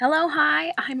Hello,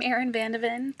 hi, I'm Erin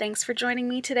Vandeven. Thanks for joining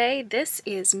me today. This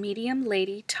is Medium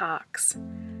Lady Talks.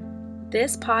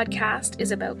 This podcast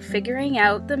is about figuring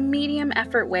out the medium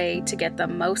effort way to get the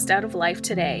most out of life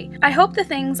today. I hope the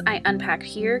things I unpack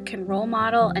here can role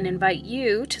model and invite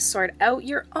you to sort out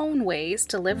your own ways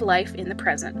to live life in the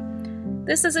present.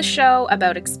 This is a show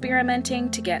about experimenting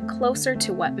to get closer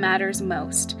to what matters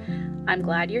most. I'm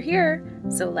glad you're here,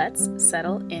 so let's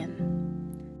settle in.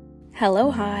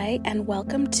 Hello, hi, and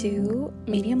welcome to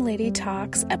Medium Lady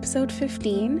Talks, episode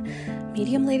 15.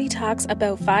 Medium Lady Talks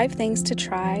about 5 things to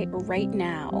try right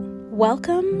now.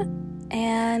 Welcome,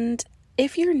 and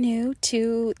if you're new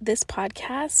to this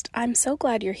podcast, I'm so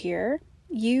glad you're here.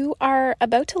 You are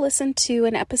about to listen to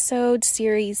an episode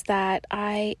series that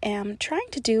I am trying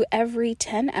to do every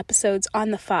 10 episodes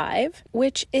on the 5,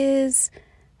 which is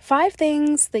 5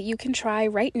 things that you can try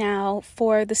right now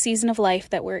for the season of life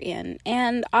that we're in.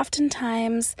 And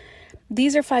oftentimes,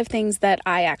 these are 5 things that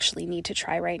I actually need to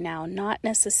try right now, not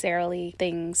necessarily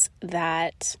things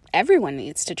that everyone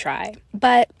needs to try.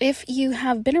 But if you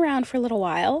have been around for a little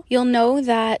while, you'll know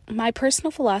that my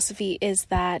personal philosophy is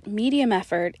that medium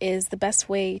effort is the best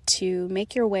way to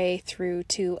make your way through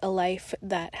to a life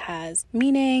that has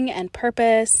meaning and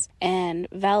purpose and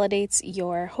validates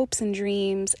your hopes and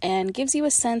dreams and gives you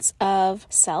a sense of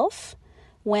self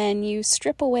when you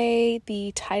strip away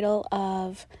the title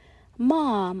of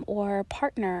mom or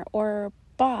partner or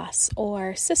boss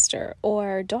or sister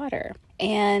or daughter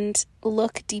and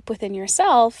look deep within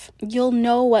yourself. You'll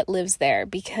know what lives there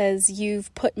because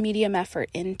you've put medium effort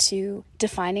into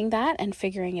defining that and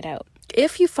figuring it out.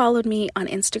 If you followed me on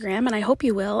Instagram, and I hope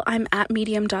you will, I'm at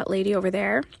medium.lady over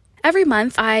there. Every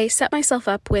month, I set myself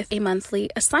up with a monthly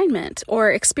assignment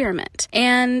or experiment.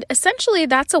 And essentially,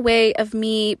 that's a way of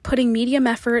me putting medium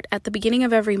effort at the beginning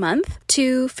of every month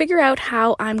to figure out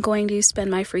how I'm going to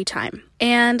spend my free time.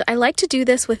 And I like to do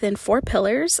this within 4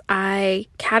 pillars. I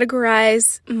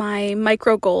categorize my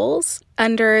micro goals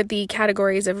under the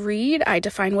categories of read. I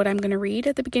define what I'm going to read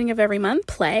at the beginning of every month.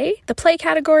 Play. The play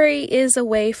category is a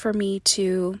way for me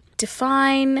to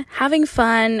define having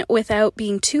fun without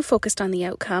being too focused on the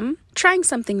outcome, trying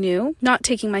something new, not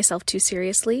taking myself too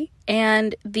seriously.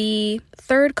 And the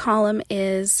 3rd column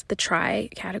is the try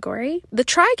category. The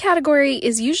try category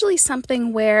is usually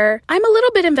something where I'm a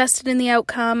little bit invested in the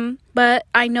outcome, but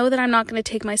I know that I'm not going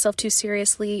to take myself too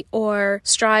seriously or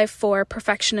strive for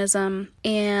perfectionism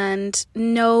and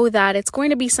know that it's going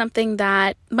to be something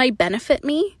that might benefit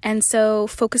me. And so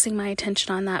focusing my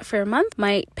attention on that for a month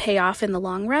might pay off in the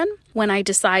long run when I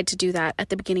decide to do that at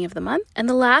the beginning of the month. And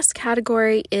the last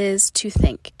category is to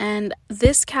think. And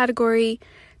this category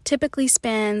typically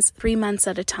spans 3 months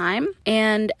at a time.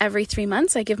 And every 3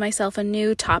 months, I give myself a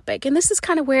new topic. And this is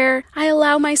kind of where I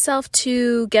allow myself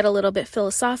to get a little bit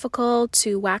philosophical,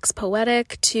 to wax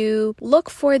poetic, to look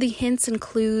for the hints and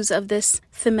clues of this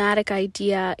thematic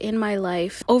idea in my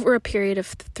life over a period of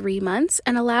 3 months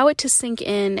and allow it to sink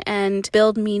in and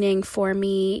build meaning for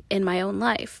me in my own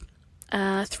life.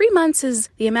 3 months is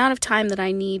the amount of time that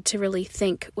I need to really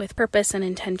think with purpose and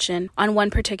intention on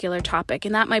one particular topic.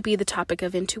 And that might be the topic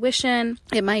of intuition.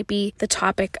 It might be the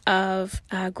topic of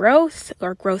growth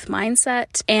or growth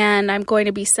mindset. And I'm going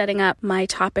to be setting up my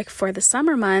topic for the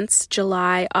summer months,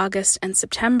 July, August, and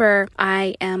September.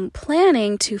 I am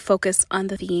planning to focus on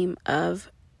the theme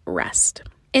of rest.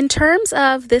 In terms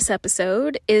of this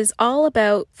episode is all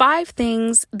about 5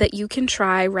 things that you can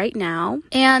try right now,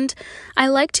 and I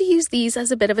like to use these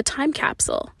as a bit of a time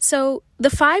capsule. So the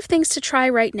 5 things to try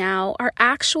right now are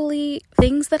actually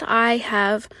things that I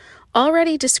have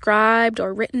already described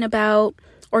or written about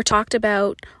or talked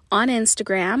about on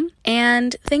Instagram,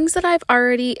 and things that I've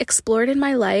already explored in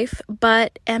my life,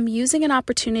 but am using an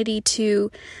opportunity to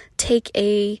take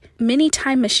a mini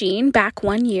time machine back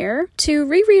 1 year to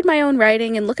reread my own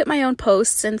writing and look at my own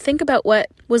posts and think about what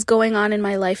was going on in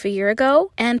my life a year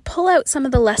ago and pull out some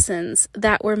of the lessons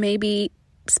that were maybe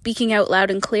speaking out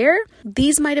loud and clear.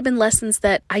 These might have been lessons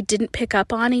that I didn't pick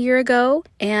up on a year ago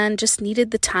and just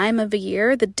needed the time of a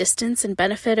year, the distance and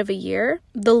benefit of a year,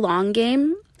 the long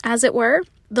game, as it were.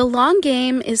 The long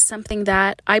game is something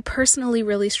that I personally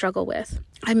really struggle with.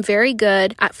 I'm very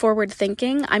good at forward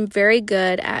thinking. I'm very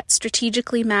good at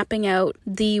strategically mapping out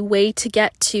the way to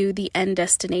get to the end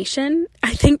destination.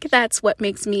 I think that's what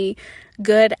makes me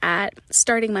good at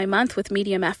starting my month with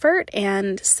medium effort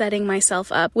and setting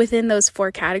myself up within those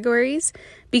 4 categories,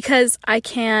 because I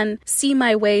can see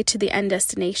my way to the end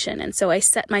destination. And so I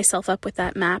set myself up with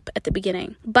that map at the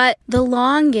beginning. But the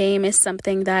long game is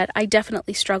something that I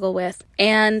definitely struggle with.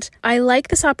 And I like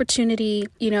this opportunity,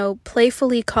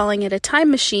 playfully calling it a time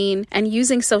machine and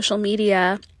using social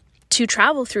media to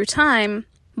travel through time,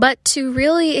 but to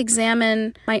really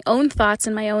examine my own thoughts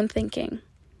and my own thinking.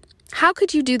 How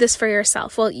could you do this for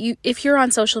yourself? Well, if you're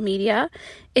on social media,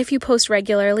 if you post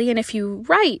regularly, and if you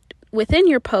write within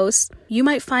your posts, you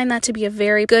might find that to be a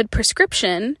very good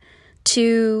prescription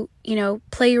to,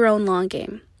 play your own long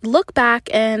game. Look back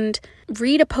and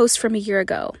read a post from a year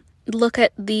ago. Look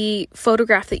at the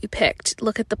photograph that you picked.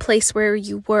 Look at the place where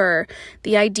you were,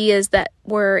 the ideas that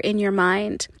were in your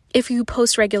mind. If you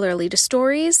post regularly to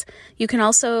stories, you can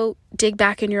also dig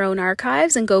back in your own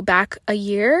archives and go back a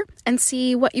year and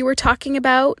see what you were talking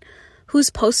about, whose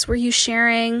posts were you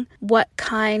sharing, what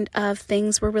kind of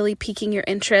things were really piquing your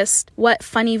interest, what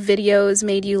funny videos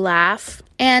made you laugh.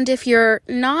 And if you're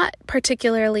not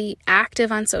particularly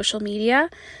active on social media,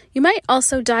 you might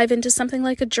also dive into something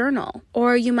like a journal,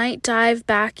 or you might dive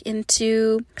back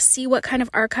into see what kind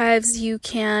of archives you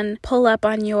can pull up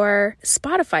on your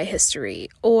Spotify history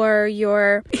or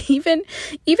your even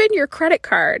your credit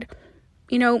card.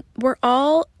 We're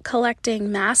all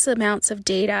collecting mass amounts of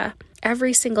data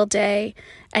every single day,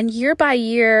 and year by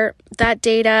year, that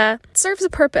data serves a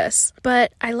purpose.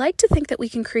 But I like to think that we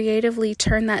can creatively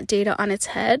turn that data on its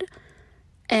head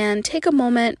and take a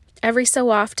moment every so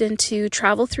often to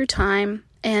travel through time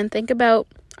and think about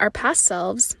our past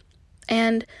selves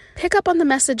and pick up on the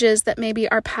messages that maybe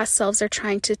our past selves are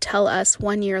trying to tell us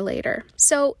 1 year later.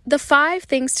 So the 5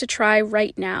 things to try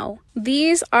right now.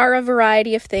 These are a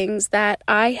variety of things that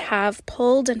I have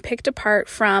pulled and picked apart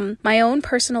from my own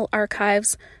personal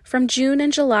archives from June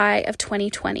and July of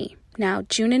 2020. Now,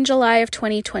 June and July of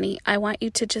 2020, I want you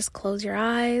to just close your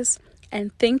eyes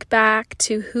and think back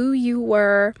to who you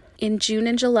were in June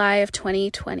and July of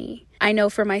 2020. I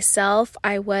know for myself,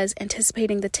 I was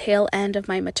anticipating the tail end of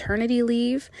my maternity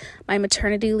leave. My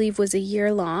maternity leave was a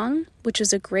year long, which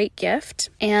was a great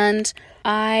gift. And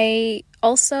I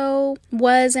also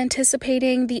was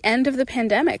anticipating the end of the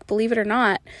pandemic, believe it or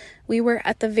not. We were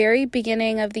at the very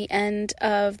beginning of the end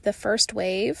of the first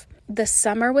wave. The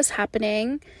summer was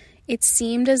happening. It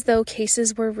seemed as though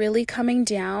cases were really coming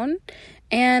down,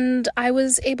 and I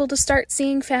was able to start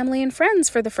seeing family and friends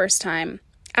for the first time.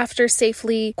 After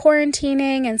safely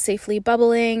quarantining and safely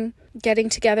bubbling, getting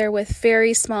together with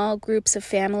very small groups of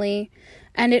family,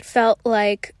 and it felt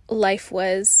like life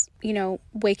was,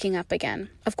 waking up again.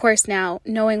 Of course, now,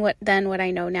 knowing what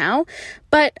I know now,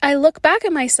 but I look back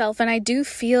at myself and I do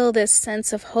feel this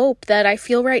sense of hope that I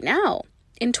feel right now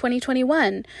in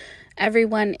 2021.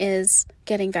 Everyone is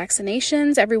getting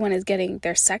vaccinations. Everyone is getting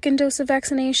their second dose of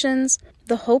vaccinations.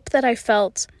 The hope that I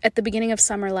felt at the beginning of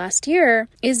summer last year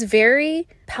is very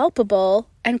palpable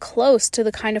and close to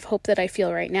the kind of hope that I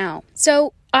feel right now.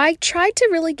 So I tried to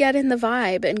really get in the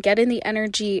vibe and get in the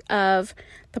energy of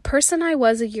the person I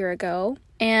was a year ago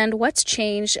and what's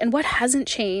changed and what hasn't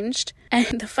changed.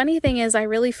 And the funny thing is, I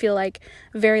really feel like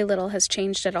very little has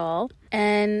changed at all.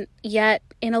 And yet,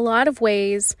 in a lot of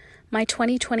ways, my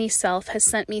 2020 self has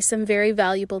sent me some very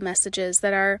valuable messages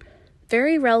that are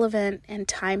very relevant and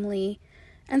timely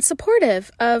and supportive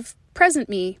of present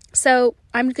me. So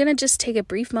I'm going to just take a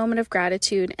brief moment of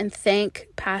gratitude and thank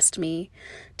past me,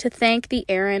 to thank the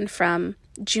Erin from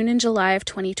June and July of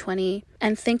 2020,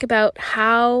 and think about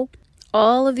how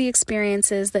all of the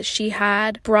experiences that she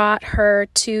had brought her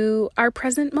to our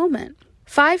present moment.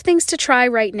 5 things to try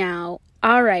right now.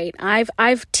 All right,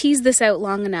 I've teased this out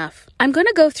long enough. I'm going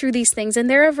to go through these things, and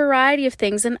there are a variety of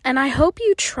things, and I hope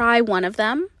you try one of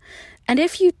them. And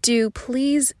if you do,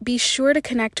 please be sure to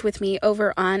connect with me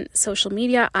over on social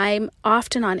media. I'm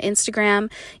often on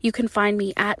Instagram. You can find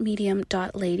me at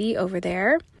medium.lady over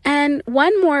there. And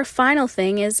one more final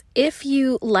thing is, if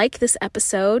you like this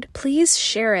episode, please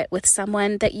share it with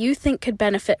someone that you think could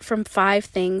benefit from 5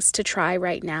 things to try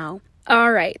right now.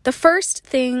 All right, the first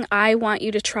thing I want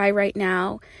you to try right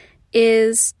now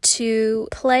is to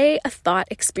play a thought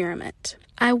experiment.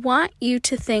 I want you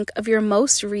to think of your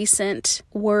most recent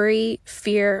worry,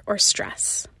 fear, or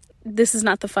stress. This is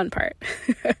not the fun part.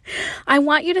 I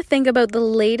want you to think about the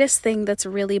latest thing that's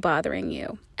really bothering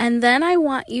you. And then I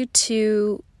want you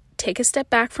to take a step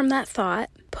back from that thought,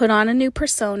 put on a new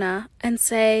persona, and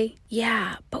say,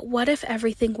 yeah, but what if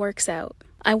everything works out?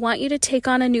 I want you to take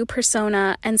on a new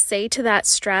persona and say to that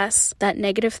stress, that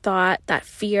negative thought, that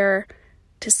fear,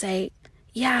 to say,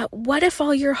 yeah, what if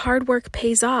all your hard work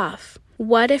pays off?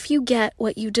 What if you get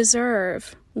what you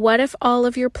deserve? What if all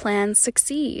of your plans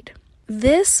succeed?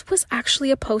 This was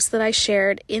actually a post that I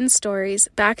shared in stories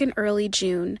back in early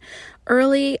June.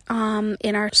 Early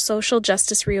in our social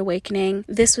justice reawakening.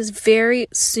 This was very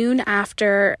soon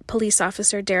after police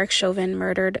officer Derek Chauvin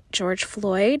murdered George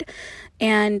Floyd.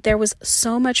 And there was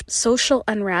so much social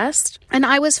unrest. And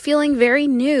I was feeling very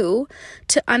new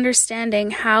to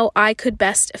understanding how I could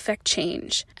best affect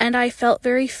change. And I felt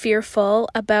very fearful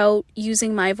about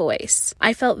using my voice.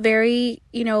 I felt very,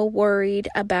 worried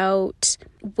about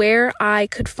where I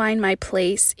could find my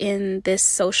place in this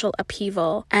social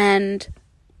upheaval. And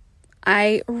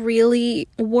I really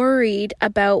worried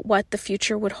about what the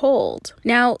future would hold.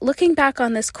 Now, looking back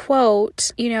on this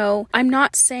quote, I'm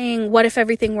not saying what if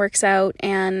everything works out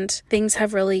and things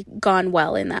have really gone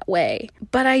well in that way.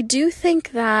 But I do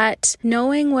think that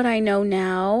knowing what I know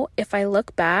now, if I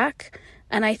look back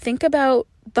and I think about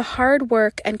the hard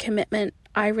work and commitment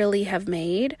I really have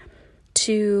made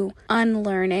to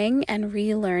unlearning and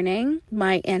relearning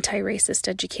my anti-racist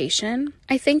education,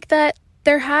 I think that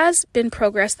there has been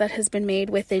progress that has been made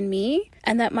within me,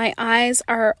 and that my eyes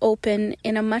are open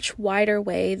in a much wider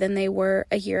way than they were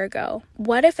a year ago.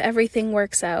 What if everything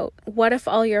works out? What if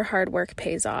all your hard work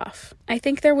pays off? I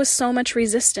think there was so much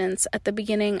resistance at the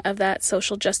beginning of that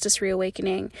social justice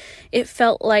reawakening. It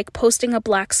felt like posting a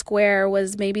black square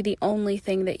was maybe the only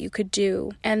thing that you could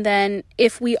do. And then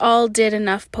if we all did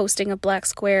enough posting of black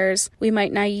squares, we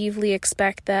might naively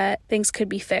expect that things could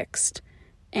be fixed.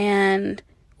 And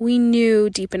we knew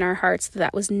deep in our hearts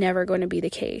that was never going to be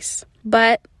the case.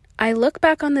 But I look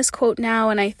back on this quote now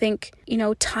and I think,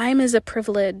 time is a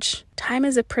privilege. Time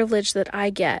is a privilege that I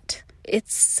get.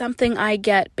 It's something I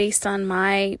get based on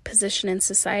my position in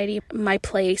society, my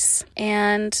place.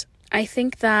 And I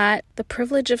think that the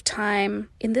privilege of time,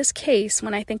 in this case,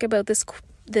 when I think about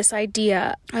this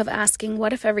idea of asking,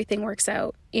 what if everything works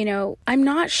out? I'm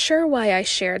not sure why I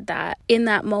shared that in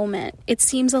that moment. It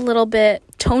seems a little bit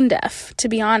tone deaf, to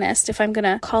be honest, if I'm going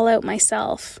to call out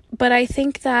myself. But I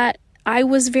think that I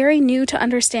was very new to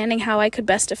understanding how I could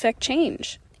best affect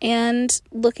change. And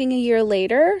looking a year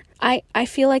later, I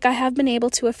feel like I have been able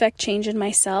to affect change in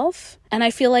myself. And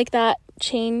I feel like that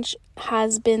change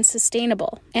has been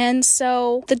sustainable. And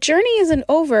so the journey isn't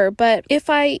over, but if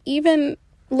I even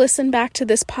listen back to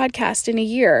this podcast in a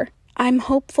year, I'm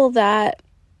hopeful that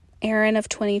Erin of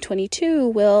 2022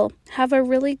 will have a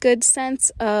really good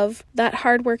sense of that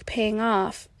hard work paying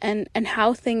off and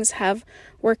how things have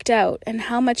worked out and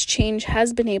how much change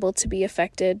has been able to be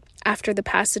affected after the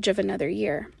passage of another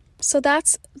year. So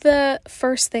that's the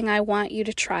first thing I want you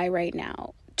to try right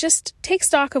now. Just take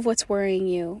stock of what's worrying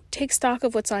you. Take stock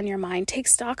of what's on your mind. Take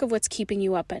stock of what's keeping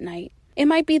you up at night. It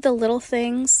might be the little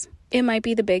things. It might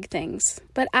be the big things.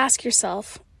 But ask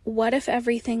yourself, what if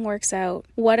everything works out?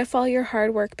 What if all your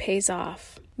hard work pays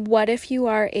off? What if you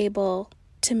are able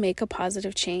to make a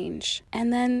positive change?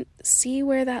 And then see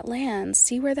where that lands.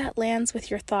 See where that lands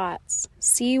with your thoughts.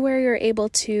 See where you're able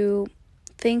to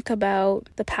think about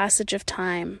the passage of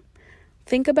time.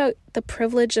 Think about the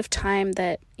privilege of time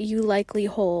that you likely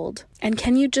hold. And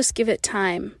can you just give it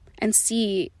time and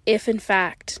see if, in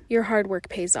fact, your hard work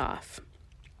pays off?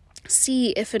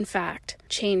 See if, in fact,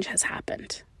 change has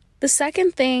happened. The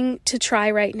second thing to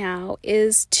try right now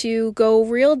is to go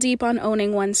real deep on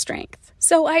owning one's strength.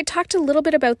 So I talked a little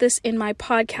bit about this in my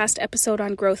podcast episode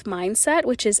on growth mindset,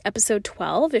 which is episode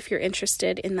 12, if you're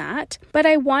interested in that. But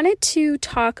I wanted to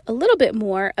talk a little bit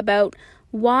more about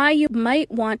why you might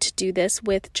want to do this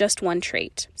with just one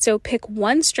trait. So pick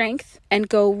one strength and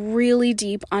go really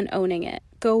deep on owning it.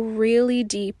 Go really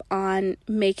deep on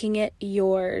making it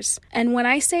yours. And when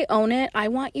I say own it, I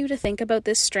want you to think about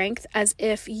this strength as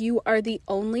if you are the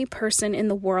only person in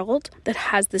the world that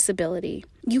has this ability.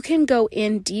 You can go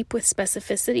in deep with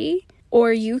specificity,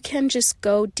 or you can just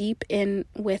go deep in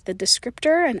with a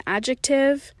descriptor, an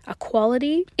adjective, a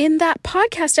quality. In that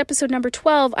podcast episode number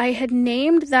 12, I had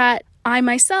named that I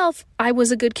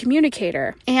was a good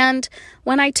communicator. And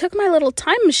when I took my little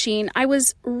time machine, I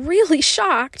was really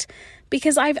shocked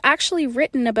because I've actually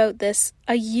written about this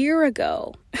a year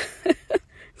ago.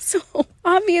 So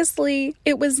obviously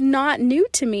it was not new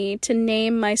to me to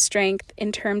name my strength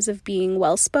in terms of being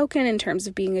well-spoken, in terms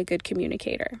of being a good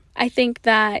communicator. I think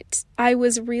that I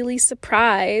was really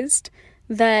surprised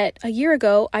that a year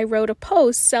ago I wrote a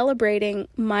post celebrating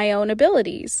my own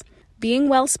abilities. being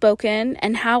well-spoken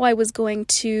and how I was going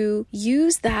to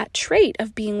use that trait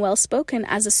of being well-spoken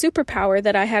as a superpower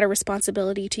that I had a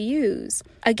responsibility to use.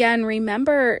 Again,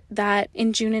 remember that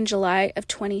in June and July of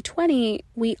 2020,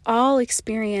 we all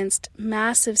experienced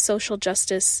massive social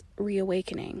justice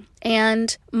reawakening.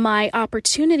 And my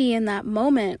opportunity in that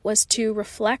moment was to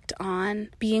reflect on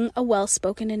being a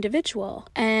well-spoken individual.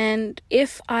 And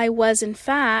if I was in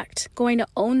fact going to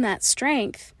own that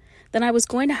strength, then I was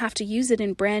going to have to use it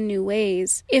in brand new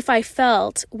ways if I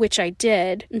felt, which I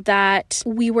did, that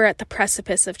we were at the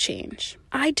precipice of change.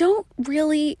 I don't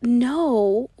really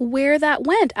know where that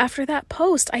went after that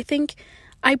post. I think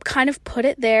I kind of put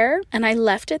it there and I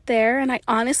left it there, and I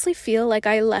honestly feel like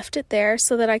I left it there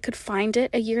so that I could find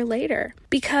it a year later,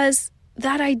 because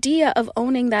that idea of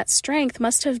owning that strength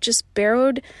must have just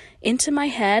burrowed into my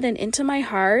head and into my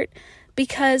heart,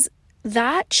 because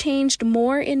that changed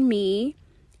more in me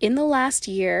in the last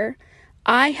year.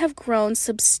 I have grown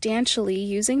substantially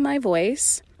using my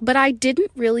voice, but I didn't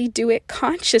really do it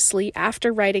consciously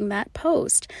after writing that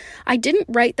post. I didn't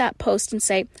write that post and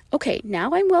say, okay,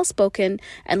 now I'm well-spoken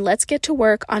and let's get to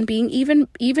work on being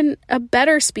even a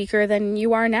better speaker than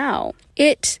you are now.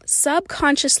 It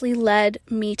subconsciously led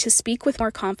me to speak with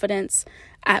more confidence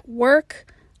at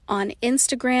work, on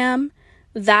Instagram.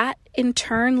 That in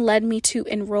turn led me to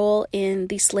enroll in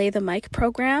the Slay the Mic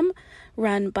program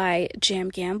run by Jam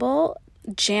Gamble.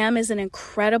 Jam is an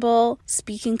incredible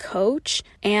speaking coach,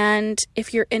 and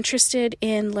if you're interested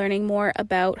in learning more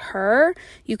about her,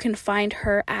 you can find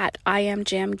her at I Am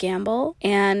Jam Gamble,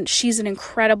 and she's an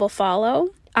incredible follow.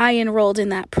 I enrolled in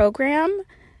that program,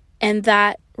 and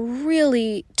that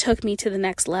really took me to the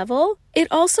next level. It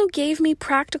also gave me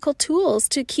practical tools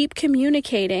to keep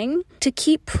communicating, to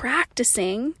keep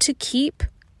practicing, to keep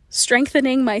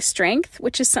strengthening my strength,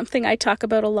 which is something I talk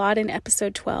about a lot in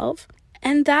episode 12.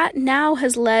 And that now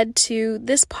has led to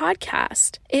this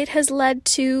podcast. It has led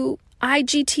to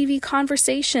IGTV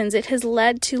conversations. It has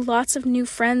led to lots of new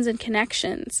friends and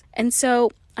connections. And so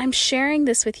I'm sharing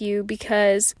this with you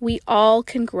because we all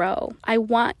can grow. I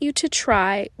want you to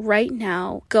try right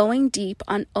now going deep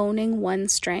on owning one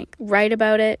strength. Write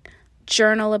about it,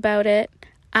 journal about it,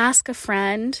 ask a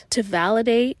friend to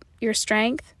validate your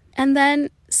strength, and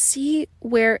then see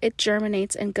where it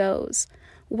germinates and goes.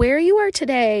 Where you are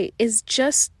today is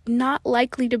just not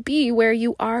likely to be where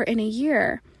you are in a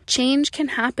year. Change can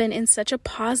happen in such a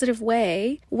positive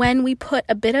way when we put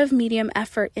a bit of medium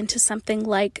effort into something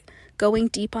like going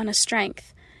deep on a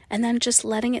strength and then just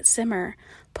letting it simmer.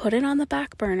 Put it on the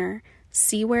back burner,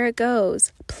 see where it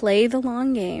goes, play the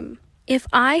long game. If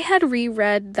I had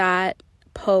reread that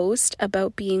post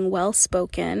about being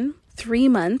well-spoken 3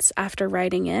 months after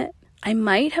writing it, I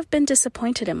might have been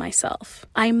disappointed in myself.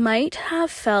 I might have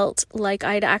felt like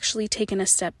I'd actually taken a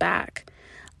step back.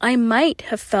 I might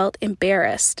have felt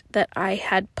embarrassed that I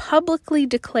had publicly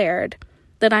declared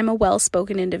that I'm a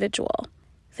well-spoken individual.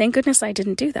 Thank goodness I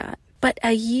didn't do that. But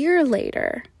a year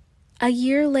later,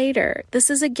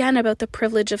 this is again about the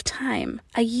privilege of time.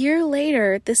 A year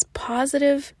later, this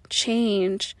positive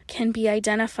change can be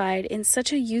identified in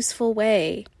such a useful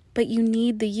way, but you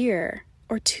need the year,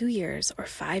 or 2 years, or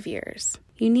 5 years.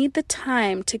 You need the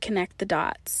time to connect the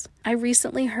dots. I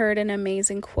recently heard an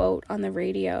amazing quote on the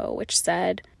radio which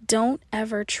said, "Don't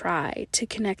ever try to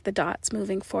connect the dots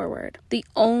moving forward. The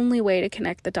only way to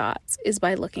connect the dots is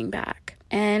by looking back."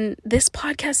 And this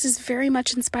podcast is very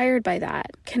much inspired by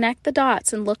that. Connect the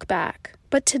dots and look back.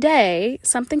 But today,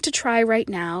 something to try right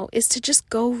now is to just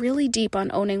go really deep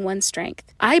on owning one strength.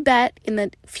 I bet in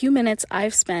the few minutes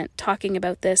I've spent talking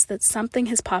about this that something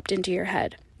has popped into your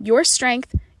head. Your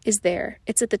strength is there.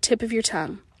 It's at the tip of your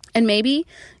tongue. And maybe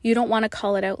you don't want to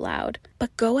call it out loud,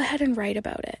 but go ahead and write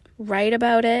about it. Write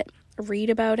about it, read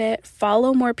about it,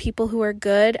 follow more people who are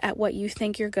good at what you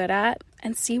think you're good at,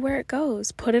 and see where it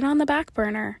goes. Put it on the back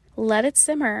burner. Let it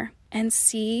simmer. And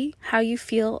see how you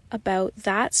feel about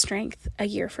that strength a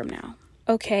year from now.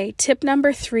 Okay, tip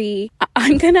number 3.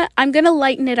 I'm gonna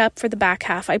lighten it up for the back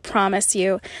half, I promise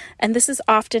you. And this is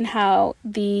often how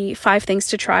the 5 things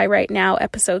to try right now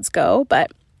episodes go,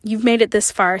 but you've made it this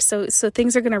far, so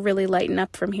things are gonna really lighten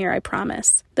up from here, I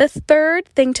promise. The 3rd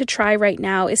thing to try right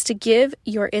now is to give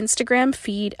your Instagram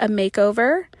feed a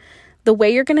makeover. The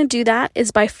way you're going to do that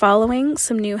is by following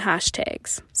some new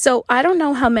hashtags. So I don't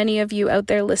know how many of you out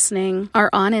there listening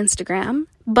are on Instagram,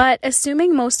 but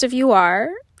assuming most of you are,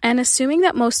 and assuming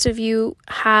that most of you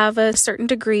have a certain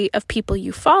degree of people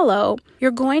you follow,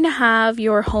 you're going to have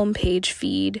your homepage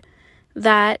feed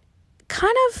that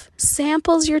kind of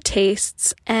samples your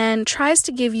tastes and tries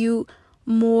to give you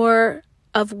more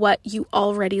of what you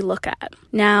already look at.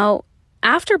 Now,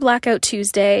 After Blackout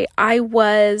Tuesday, I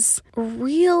was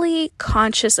really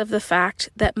conscious of the fact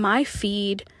that my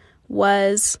feed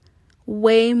was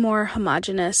way more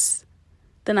homogenous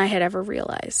than I had ever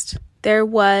realized. There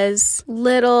was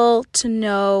little to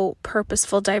no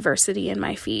purposeful diversity in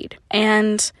my feed,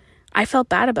 and I felt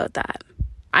bad about that.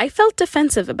 I felt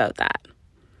defensive about that.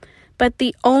 But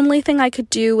the only thing I could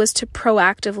do was to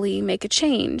proactively make a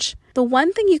change. The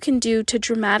one thing you can do to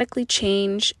dramatically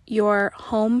change your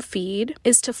home feed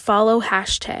is to follow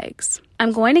hashtags.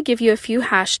 I'm going to give you a few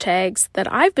hashtags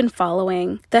that I've been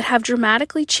following that have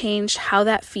dramatically changed how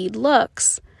that feed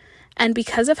looks. And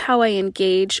because of how I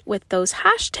engage with those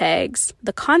hashtags,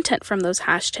 the content from those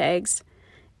hashtags,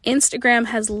 Instagram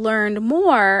has learned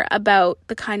more about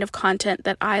the kind of content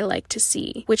that I like to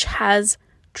see, which has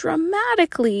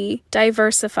dramatically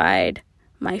diversified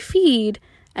my feed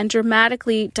and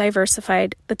dramatically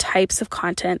diversified the types of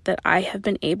content that I have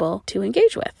been able to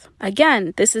engage with.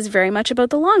 Again, this is very much about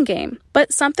the long game,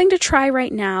 but something to try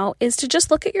right now is to just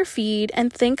look at your feed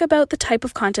and think about the type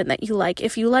of content that you like.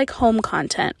 If you like home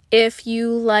content, if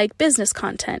you like business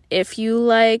content, if you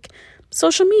like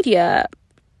social media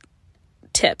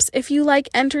tips, if you like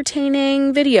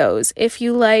entertaining videos, if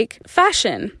you like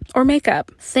fashion or makeup,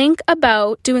 think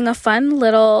about doing a fun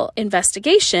little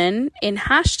investigation in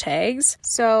hashtags.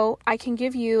 So I can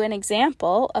give you an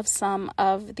example of some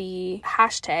of the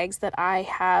hashtags that I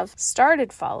have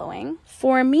started following.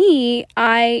 For me,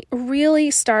 I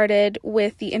really started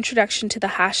with the introduction to the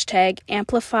hashtag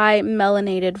Amplify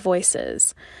Melanated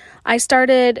Voices. I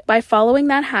started by following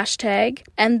that hashtag,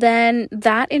 and then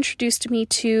that introduced me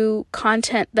to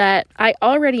content that I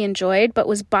already enjoyed, but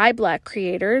was by Black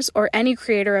creators or any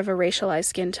creator of a racialized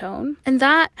skin tone. And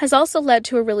that has also led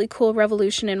to a really cool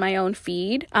revolution in my own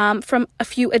feed from a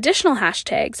few additional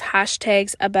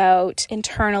hashtags about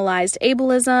internalized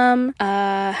ableism,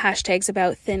 hashtags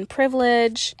about thin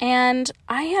privilege. And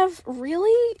I have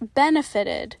really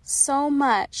benefited so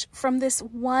much from this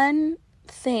one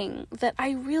thing that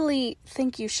I really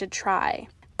think you should try.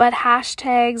 But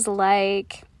hashtags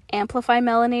like Amplify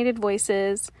Melanated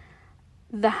Voices,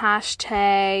 the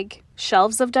hashtag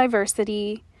Shelves of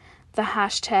Diversity, the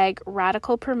hashtag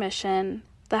Radical Permission,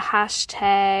 the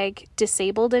hashtag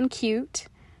Disabled and Cute,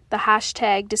 the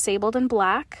hashtag Disabled and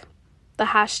Black, the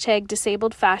hashtag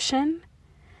Disabled Fashion,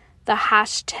 the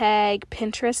hashtag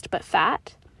Pinterest but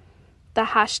Fat, the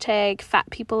hashtag Fat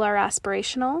People Are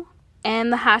Aspirational,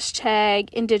 and the hashtag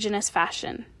Indigenous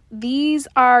Fashion. These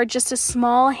are just a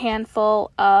small handful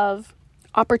of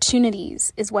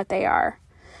opportunities is what they are.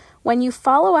 When you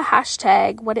follow a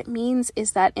hashtag, what it means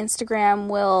is that Instagram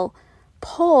will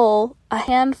pull a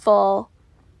handful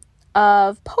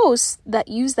of posts that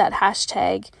use that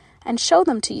hashtag and show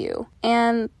them to you.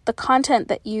 And the content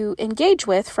that you engage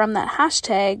with from that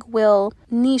hashtag will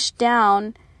niche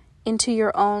down into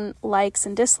your own likes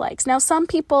and dislikes. Now, some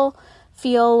people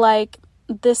feel like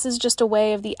this is just a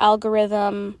way of the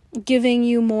algorithm giving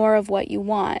you more of what you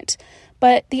want.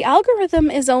 But the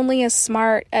algorithm is only as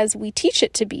smart as we teach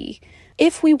it to be.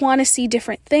 If we want to see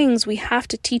different things, we have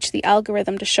to teach the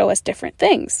algorithm to show us different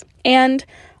things. And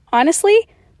honestly,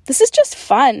 this is just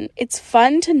fun. It's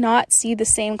fun to not see the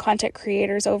same content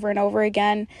creators over and over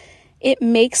again. It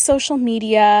makes social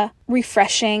media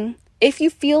refreshing. If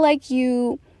you feel like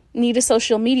you need a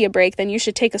social media break, then you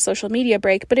should take a social media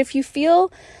break. But if you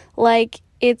feel like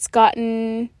it's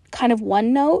gotten kind of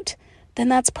one note, then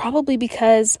that's probably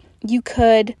because you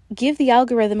could give the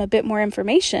algorithm a bit more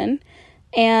information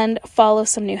and follow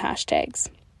some new hashtags.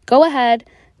 Go ahead,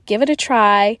 give it a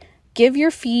try, give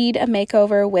your feed a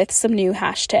makeover with some new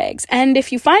hashtags. And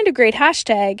if you find a great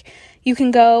hashtag, you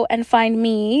can go and find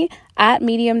me at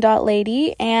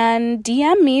medium.lady and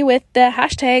DM me with the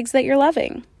hashtags that you're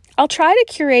loving. I'll try to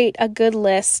curate a good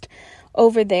list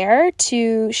over there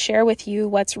to share with you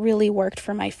what's really worked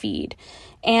for my feed.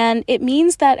 And it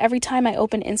means that every time I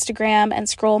open Instagram and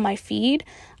scroll my feed,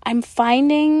 I'm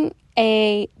finding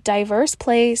a diverse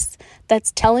place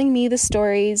that's telling me the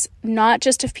stories, not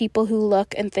just of people who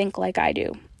look and think like I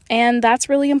do. And that's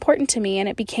really important to me, and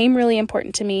it became really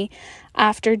important to me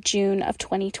after June of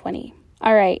 2020.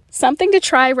 All right, something to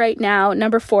try right now.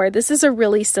 Number 4, this is a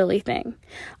really silly thing.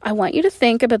 I want you to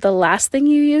think about the last thing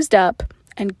you used up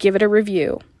and give it a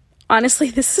review.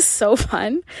 Honestly, this is so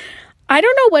fun. I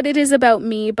don't know what it is about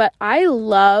me, but I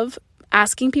love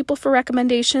asking people for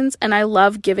recommendations and I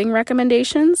love giving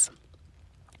recommendations.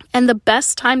 And the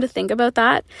best time to think about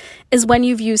that is when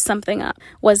you've used something up.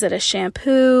 Was it a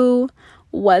shampoo?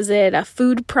 Was it a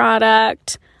food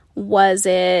product? Was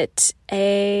it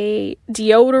a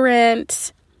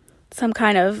deodorant? Some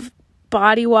kind of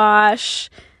body wash?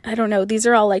 I don't know, these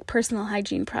are all like personal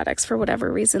hygiene products for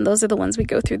whatever reason. Those are the ones we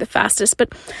go through the fastest.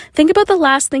 But think about the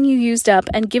last thing you used up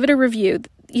and give it a review.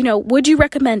 Would you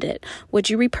recommend it? Would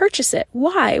you repurchase it?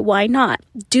 Why? Why not?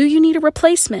 Do you need a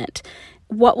replacement?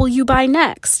 What will you buy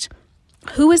next?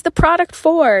 Who is the product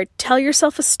for? Tell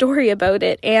yourself a story about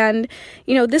it. And,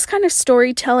 this kind of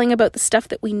storytelling about the stuff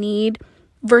that we need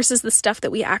versus the stuff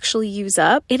that we actually use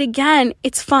up.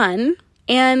 It's fun.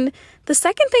 And the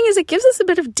second thing is it gives us a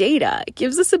bit of data. It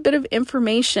gives us a bit of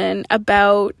information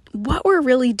about what we're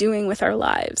really doing with our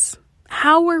lives,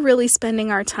 how we're really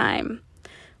spending our time,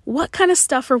 what kind of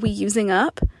stuff are we using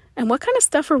up, and what kind of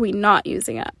stuff are we not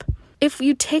using up. If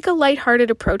you take a lighthearted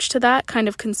approach to that kind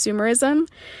of consumerism,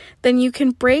 then you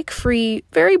can break free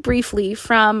very briefly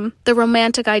from the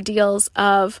romantic ideals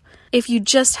of if you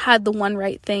just had the one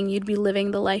right thing, you'd be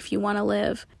living the life you want to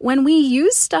live. When we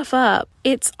use stuff up,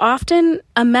 it's often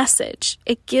a message.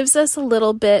 It gives us a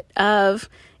little bit of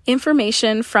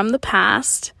information from the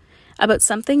past about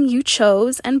something you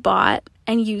chose and bought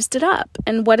and used it up.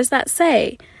 And what does that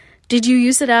say? Did you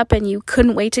use it up and you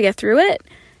couldn't wait to get through it?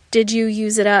 Did you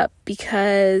use it up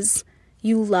because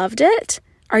you loved it?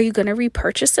 Are you going to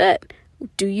repurchase it?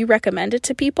 Do you recommend it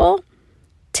to people?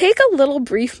 Take a little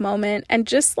brief moment and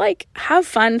just have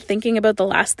fun thinking about the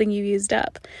last thing you used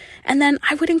up. And then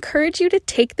I would encourage you to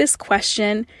take this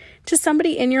question to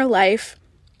somebody in your life,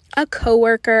 a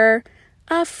coworker,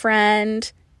 a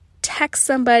friend, text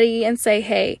somebody and say,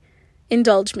 hey,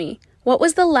 indulge me. What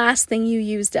was the last thing you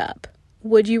used up?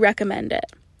 Would you recommend it?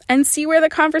 And see where the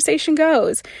conversation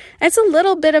goes. It's a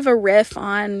little bit of a riff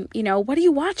on, what are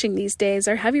you watching these days?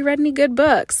 Or have you read any good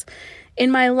books?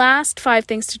 In my last 5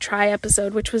 Things to Try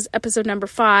episode, which was episode number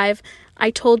 5, I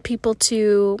told people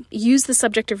to use the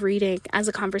subject of reading as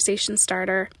a conversation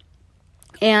starter.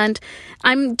 And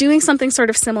I'm doing something sort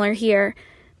of similar here.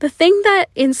 The thing that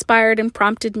inspired and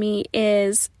prompted me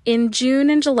is in June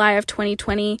and July of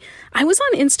 2020, I was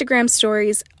on Instagram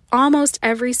stories almost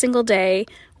every single day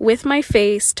with my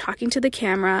face, talking to the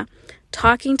camera,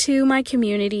 talking to my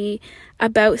community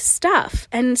about stuff.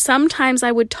 And sometimes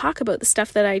I would talk about the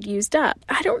stuff that I'd used up.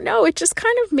 I don't know, it just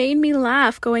kind of made me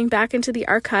laugh going back into the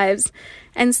archives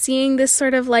and seeing this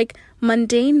sort of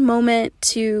mundane moment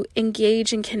to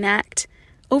engage and connect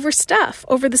over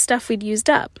the stuff we'd used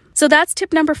up. So that's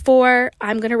tip number 4.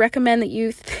 I'm going to recommend that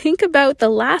you think about the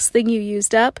last thing you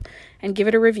used up and give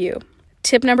it a review.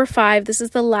 Tip number 5, this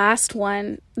is the last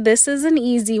one. This is an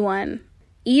easy one.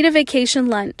 Eat a vacation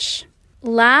lunch.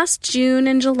 Last June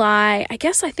and July, I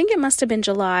think it must have been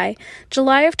July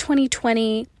of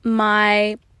 2020,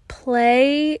 my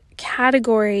play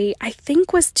category, I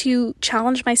think, was to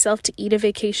challenge myself to eat a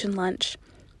vacation lunch.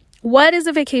 What is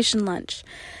a vacation lunch?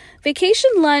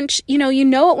 Vacation lunch, you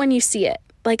know it when you see it.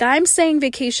 I'm saying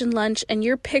vacation lunch and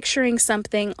you're picturing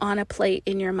something on a plate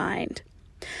in your mind.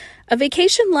 A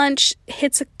vacation lunch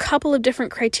hits a couple of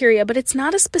different criteria, but it's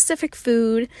not a specific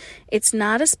food. It's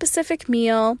not a specific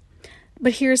meal.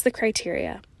 But here's the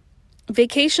criteria.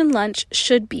 Vacation lunch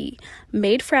should be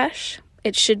made fresh.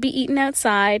 It should be eaten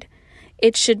outside.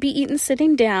 It should be eaten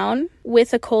sitting down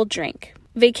with a cold drink.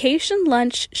 Vacation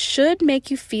lunch should make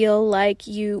you feel like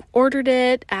you ordered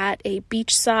it at a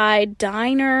beachside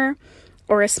diner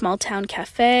or a small town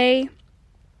cafe.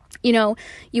 You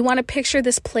want to picture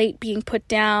this plate being put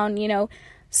down,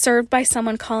 served by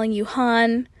someone calling you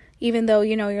hun, even though,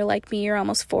 you're like me, you're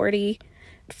almost 40.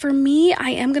 For me, I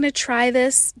am going to try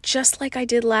this just like I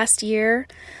did last year.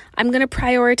 I'm going to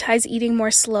prioritize eating more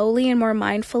slowly and more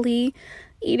mindfully,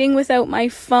 eating without my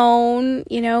phone,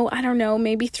 I don't know,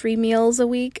 maybe 3 meals a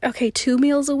week. Okay, 2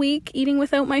 meals a week, eating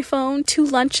without my phone, 2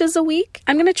 lunches a week.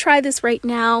 I'm going to try this right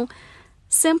now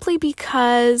simply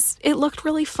because it looked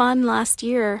really fun last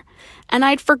year. And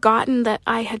I'd forgotten that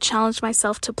I had challenged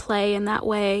myself to play in that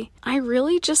way. I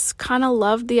really just kind of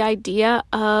love the idea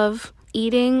of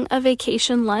eating a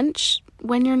vacation lunch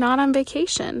when you're not on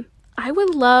vacation. I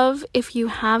would love if you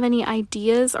have any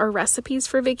ideas or recipes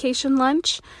for vacation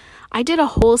lunch. I did a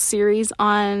whole series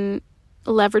on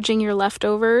leveraging your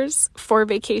leftovers for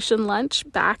vacation lunch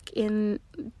back in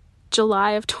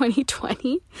July of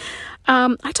 2020.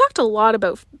 I talked a lot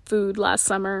about food last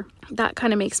summer. That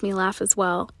kind of makes me laugh as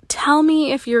well. Tell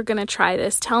me if you're going to try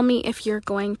this. Tell me if you're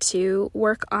going to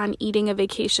work on eating a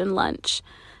vacation lunch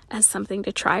as something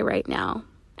to try right now.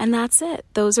 And that's it.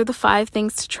 Those are the 5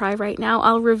 things to try right now.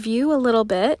 I'll review a little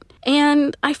bit.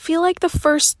 And I feel like the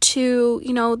first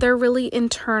 2, they're really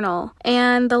internal.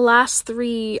 And the last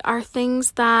 3 are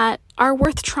things that are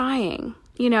worth trying.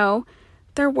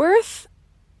 They're worth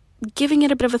giving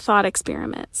it a bit of a thought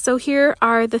experiment. So here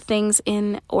are the things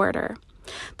in order.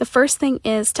 The first thing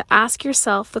is to ask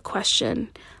yourself the question,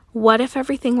 what if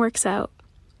everything works out?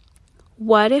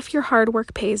 What if your hard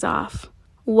work pays off?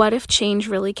 What if change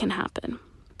really can happen?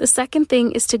 The second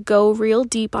thing is to go real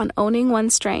deep on owning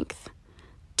one's strength.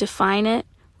 Define it,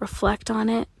 reflect on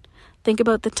it, think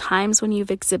about the times when you've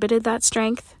exhibited that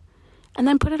strength, and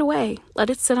then put it away. Let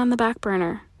it sit on the back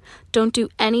burner. Don't do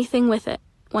anything with it.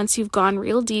 Once you've gone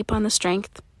real deep on the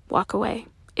strength, walk away.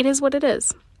 It is what it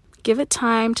is. Give it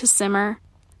time to simmer.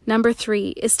 Number 3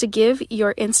 is to give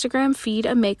your Instagram feed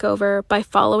a makeover by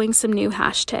following some new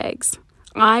hashtags.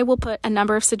 I will put a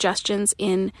number of suggestions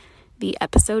in the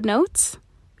episode notes.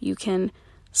 You can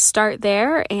start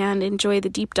there and enjoy the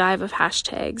deep dive of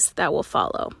hashtags that will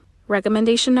follow.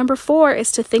 Recommendation number 4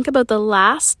 is to think about the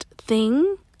last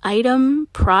thing, item,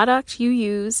 product you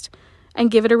used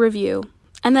and give it a review.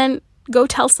 And then go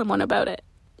tell someone about it.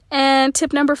 And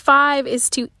tip number 5 is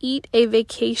to eat a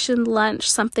vacation lunch,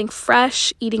 something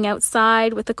fresh, eating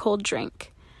outside with a cold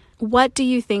drink. What do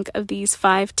you think of these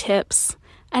 5 tips?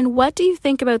 And what do you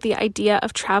think about the idea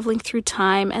of traveling through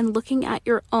time and looking at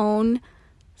your own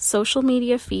social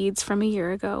media feeds from a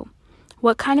year ago?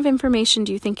 What kind of information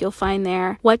do you think you'll find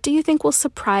there? What do you think will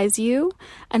surprise you?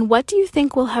 And what do you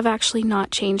think will have actually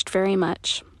not changed very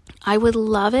much? I would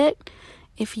love it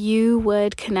if you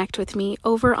would connect with me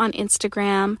over on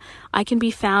Instagram. I can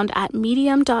be found at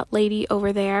medium.lady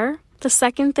over there. The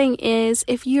second thing is,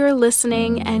 if you're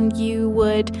listening and you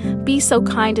would be so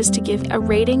kind as to give a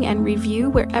rating and review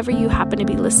wherever you happen to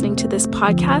be listening to this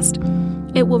podcast,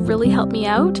 it will really help me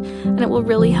out and it will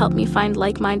really help me find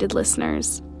like-minded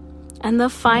listeners. And the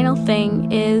final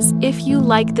thing is, if you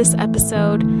like this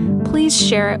episode, please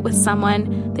share it with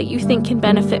someone that you think can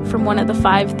benefit from one of the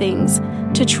 5 things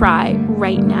to try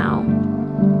right now.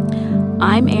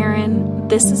 I'm Erin.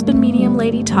 This has been Medium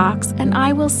Lady Talks, and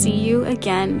I will see you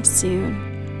again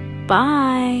soon.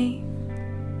 Bye.